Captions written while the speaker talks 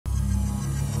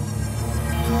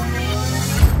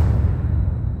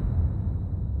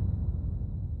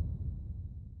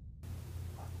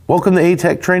Welcome to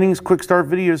ATEC Training's Quick Start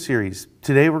video series.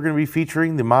 Today we're going to be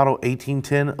featuring the Model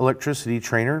 1810 electricity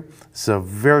trainer. It's a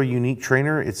very unique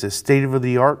trainer. It's a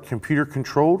state-of-the-art computer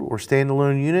controlled or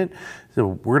standalone unit.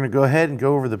 So we're going to go ahead and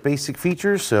go over the basic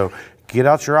features. So get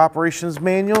out your operations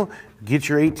manual, get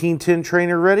your 1810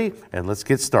 trainer ready, and let's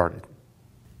get started.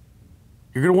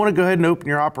 You're going to want to go ahead and open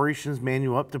your operations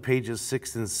manual up to pages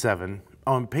 6 and 7.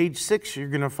 On page 6, you're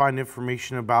going to find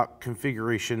information about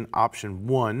configuration option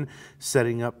 1,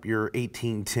 setting up your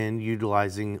 1810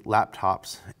 utilizing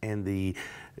laptops and the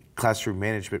classroom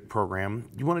management program.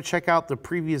 You want to check out the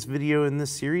previous video in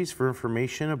this series for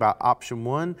information about option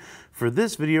 1. For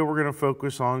this video, we're going to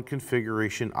focus on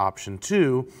configuration option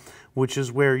 2, which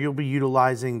is where you'll be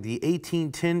utilizing the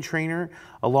 1810 trainer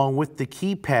along with the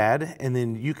keypad, and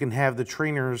then you can have the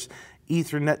trainers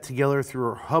Ethernet together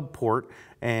through a hub port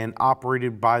and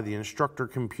operated by the instructor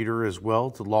computer as well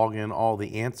to log in all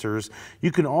the answers.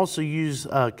 You can also use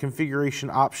configuration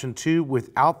option 2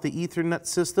 without the Ethernet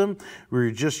system, where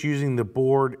you're just using the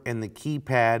board and the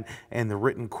keypad and the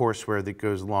written courseware that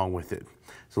goes along with it.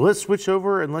 So let's switch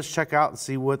over and let's check out and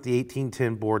see what the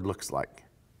 1810 board looks like.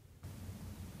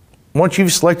 Once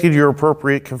you've selected your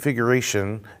appropriate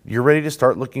configuration, you're ready to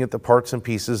start looking at the parts and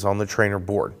pieces on the trainer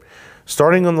board.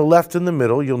 Starting on the left in the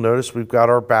middle, you'll notice we've got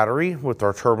our battery with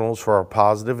our terminals for our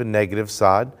positive and negative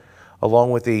side,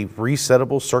 along with a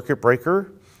resettable circuit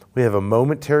breaker. We have a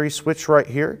momentary switch right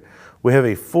here. We have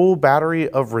a full battery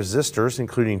of resistors,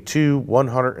 including two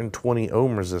 120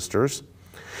 ohm resistors.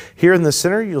 Here in the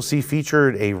center, you'll see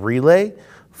featured a relay,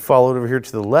 followed over here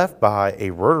to the left by a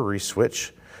rotary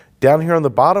switch. Down here on the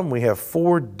bottom, we have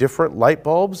 4 different light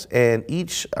bulbs, and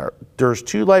there's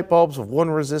 2 light bulbs of one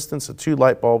resistance and 2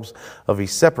 light bulbs of a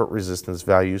separate resistance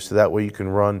value, so that way you can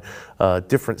run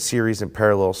different series and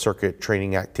parallel circuit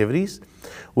training activities.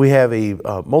 We have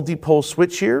a multi-pole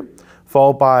switch here,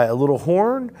 followed by a little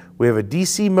horn. We have a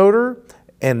DC motor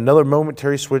and another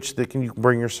momentary switch that you can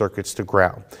bring your circuits to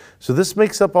ground. So this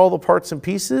makes up all the parts and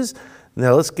pieces.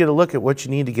 Now let's get a look at what you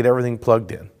need to get everything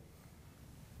plugged in.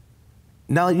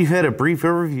 Now that you've had a brief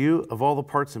overview of all the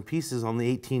parts and pieces on the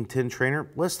 1810 trainer,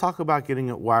 let's talk about getting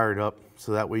it wired up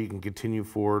so that way you can continue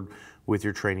forward with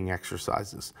your training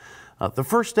exercises. The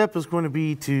first step is going to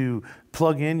be to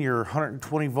plug in your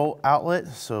 120 volt outlet.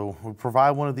 So we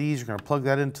provide one of these, you're going to plug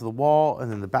that into the wall, and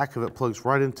then the back of it plugs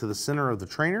right into the center of the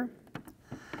trainer.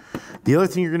 The other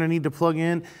thing you're going to need to plug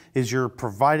in is your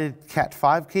provided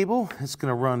Cat5 cable. It's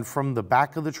going to run from the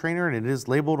back of the trainer, and it is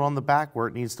labeled on the back where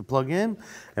it needs to plug in,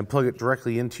 and plug it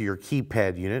directly into your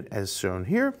keypad unit as shown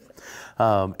here.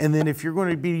 And then if you're going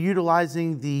to be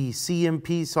utilizing the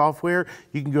CMP software,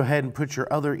 you can go ahead and put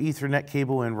your other Ethernet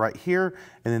cable in right here,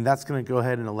 and then that's going to go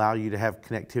ahead and allow you to have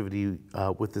connectivity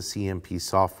with the CMP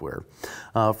software.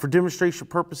 For demonstration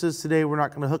purposes today, we're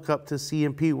not going to hook up to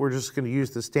CMP. We're just going to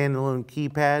use the standalone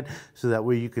keypad so that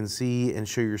way you can see and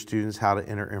show your students how to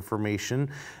enter information.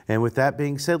 And with that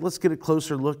being said, let's get a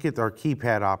closer look at our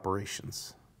keypad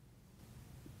operations.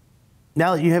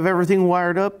 Now that you have everything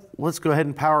wired up, let's go ahead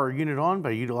and power our unit on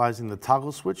by utilizing the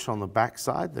toggle switch on the back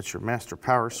side. That's your master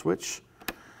power switch.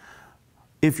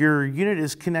 If your unit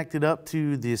is connected up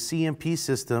to the CMP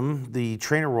system, the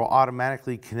trainer will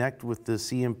automatically connect with the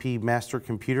CMP master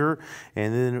computer,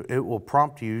 and then it will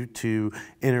prompt you to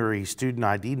enter a student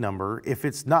ID number. If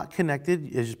it's not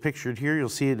connected, as pictured here, you'll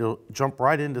see it'll jump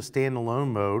right into standalone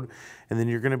mode, and then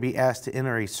you're going to be asked to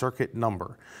enter a circuit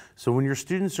number. So when your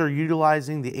students are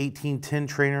utilizing the 1810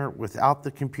 trainer without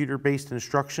the computer-based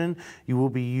instruction, you will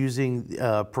be using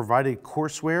provided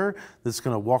courseware that's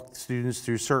going to walk the students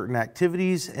through certain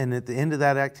activities, and at the end of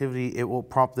that activity, it will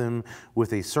prompt them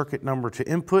with a circuit number to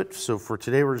input. So for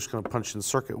today, we're just going to punch in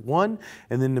circuit 1,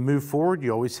 and then to move forward,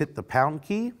 you always hit the pound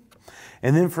key.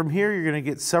 And then from here, you're going to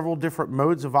get several different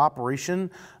modes of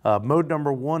operation. Mode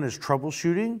number 1 is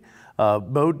troubleshooting.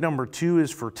 Mode number 2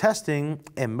 is for testing,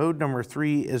 and mode number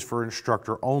 3 is for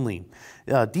instructor only.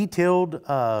 Detailed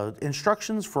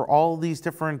instructions for all of these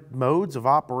different modes of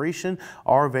operation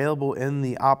are available in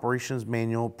the operations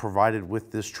manual provided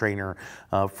with this trainer.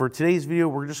 For today's video,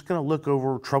 we're just going to look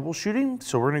over troubleshooting.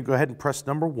 So we're going to go ahead and press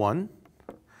number 1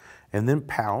 and then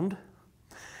pound.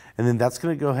 And then that's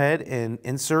going to go ahead and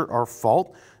insert our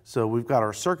fault. So we've got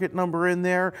our circuit number in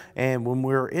there, and when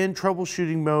we're in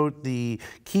troubleshooting mode, the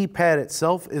keypad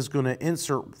itself is going to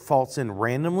insert faults in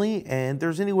randomly, and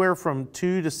there's anywhere from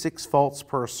 2 to 6 faults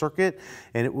per circuit,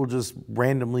 and it will just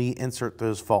randomly insert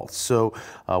those faults. So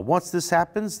once this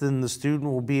happens, then the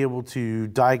student will be able to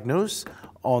diagnose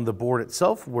on the board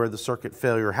itself where the circuit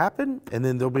failure happened, and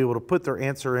then they'll be able to put their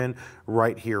answer in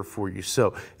right here for you.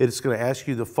 So it's going to ask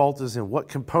you the fault is in what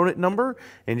component number,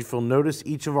 and if you'll notice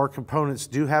each of our components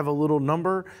do have a little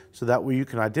number, so that way you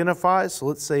can identify. So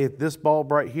let's say if this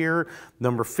bulb right here,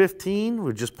 number 15,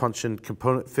 we just punch in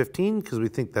component 15 because we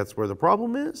think that's where the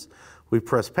problem is. We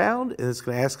press pound, and it's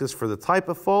going to ask us for the type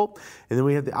of fault, and then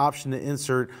we have the option to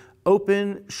insert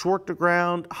open, short to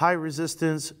ground, high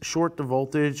resistance, short to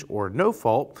voltage, or no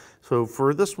fault. So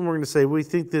for this one, we're going to say we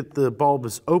think that the bulb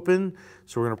is open,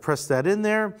 so we're going to press that in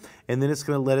there, and then it's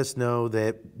going to let us know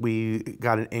that we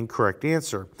got an incorrect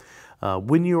answer.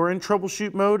 When you are in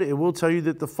troubleshoot mode, it will tell you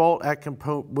that the fault at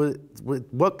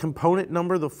what component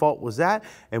number the fault was at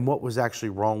and what was actually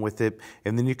wrong with it.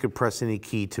 And then you could press any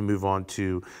key to move on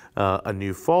to a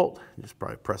new fault. Just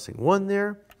probably pressing 1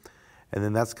 there. And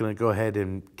then that's going to go ahead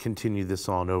and continue this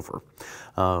on over.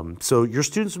 So your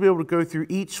students will be able to go through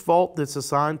each fault that's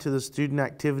assigned to the student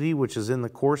activity, which is in the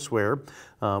courseware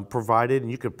provided, and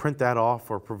you could print that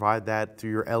off or provide that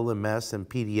through your LMS and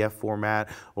PDF format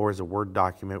or as a Word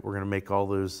document. We're going to make all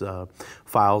those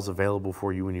files available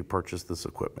for you when you purchase this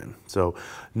equipment. So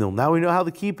now we know how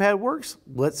the keypad works.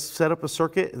 Let's set up a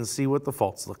circuit and see what the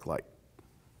faults look like.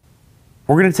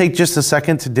 We're going to take just a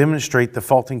second to demonstrate the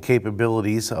faulting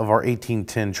capabilities of our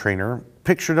 1810 trainer.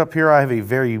 Pictured up here, I have a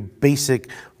very basic,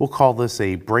 we'll call this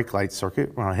a brake light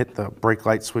circuit. When I hit the brake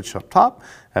light switch up top,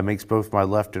 that makes both my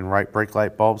left and right brake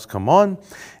light bulbs come on.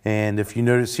 And if you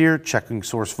notice here, checking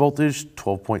source voltage,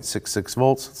 12.66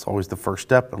 volts. It's always the first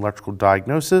step in electrical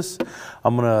diagnosis.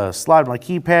 I'm going to slide my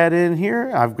keypad in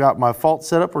here. I've got my fault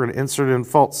set up. We're going to insert in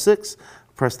fault 6,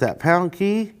 press that pound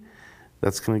key.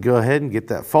 That's going to go ahead and get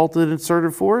that faulted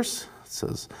inserted for us. It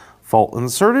says fault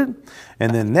inserted.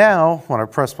 And then now, when I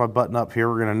press my button up here,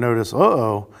 we're going to notice,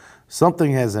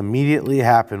 something has immediately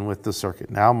happened with the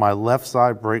circuit. Now my left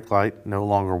side brake light no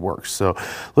longer works. So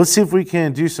let's see if we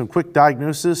can do some quick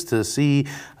diagnosis to see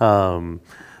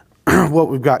what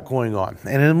we've got going on.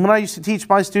 And then when I used to teach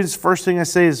my students, first thing I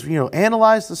say is,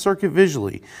 analyze the circuit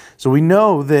visually. So we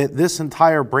know that this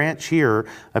entire branch here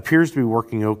appears to be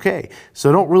working okay. So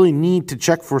I don't really need to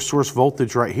check for source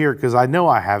voltage right here because I know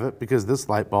I have it because this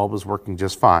light bulb is working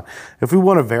just fine. If we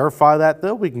want to verify that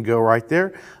though, we can go right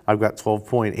there. I've got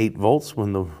 12.8 volts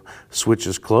when the switch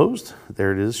is closed.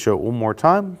 There it is. Show it one more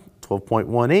time,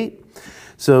 12.18.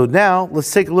 So now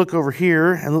let's take a look over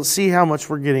here and let's see how much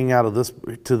we're getting out of this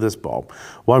to this bulb.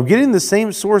 Well, I'm getting the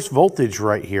same source voltage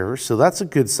right here, so that's a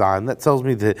good sign. That tells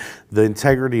me that the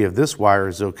integrity of this wire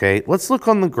is okay. Let's look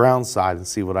on the ground side and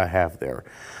see what I have there.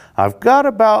 I've got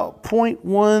about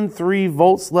 0.13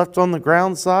 volts left on the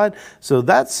ground side, so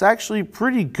that's actually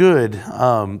pretty good.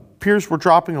 Appears we're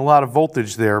dropping a lot of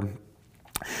voltage there.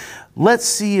 Let's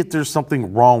see if there's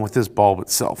something wrong with this bulb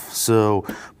itself. So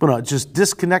I'm going to just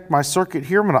disconnect my circuit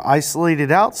here. I'm going to isolate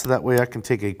it out so that way I can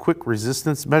take a quick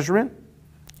resistance measurement.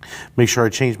 Make sure I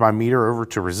change my meter over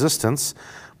to resistance.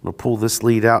 I'm going to pull this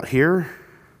lead out here.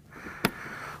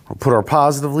 I'll put our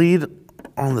positive lead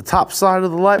on the top side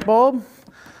of the light bulb.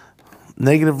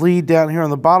 Negative lead down here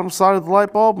on the bottom side of the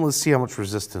light bulb. Let's see how much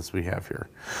resistance we have here.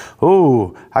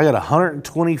 Oh, I got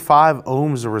 125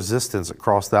 ohms of resistance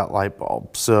across that light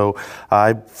bulb. So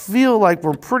I feel like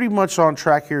we're pretty much on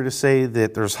track here to say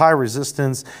that there's high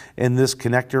resistance in this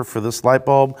connector for this light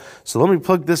bulb. So let me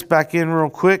plug this back in real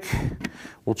quick.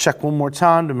 We'll check one more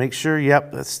time to make sure,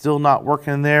 yep, that's still not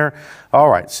working there. All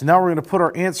right, so now we're going to put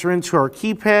our answer into our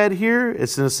keypad here.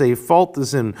 It's going to say fault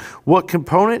is in what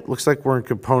component? Looks like we're in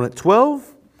component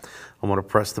 12. I'm going to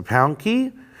press the pound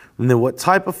key. And then what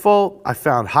type of fault? I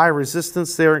found high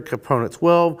resistance there in component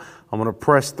 12. I'm going to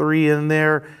press 3 in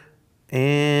there.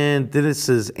 And then it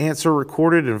says answer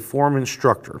recorded and form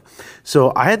instructor.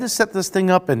 So I had to set this thing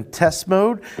up in test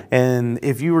mode, and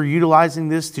if you were utilizing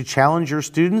this to challenge your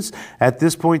students, at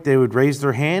this point they would raise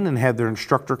their hand and have their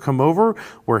instructor come over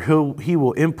where he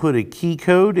will input a key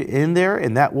code in there,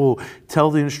 and that will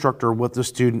tell the instructor what the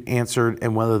student answered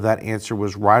and whether that answer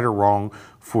was right or wrong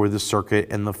for the circuit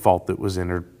and the fault that was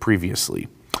entered previously.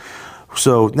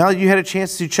 So now that you had a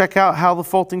chance to check out how the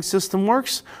faulting system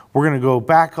works, we're going to go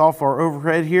back off our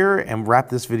overhead here and wrap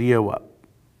this video up.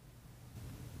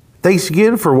 Thanks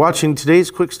again for watching today's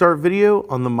quick start video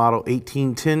on the Model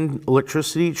 1810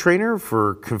 electricity trainer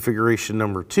for configuration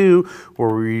number 2, where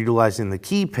we're utilizing the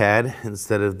keypad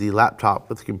instead of the laptop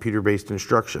with computer-based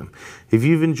instruction. If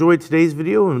you've enjoyed today's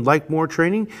video and would like more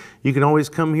training, you can always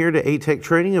come here to ATEC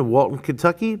Training in Walton,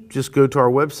 Kentucky. Just go to our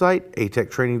website,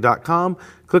 atectraining.com,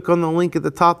 click on the link at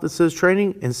the top that says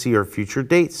training, and see our future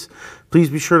dates. Please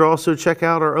be sure to also check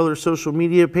out our other social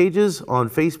media pages on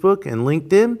Facebook and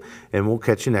LinkedIn, and we'll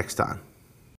catch you next time.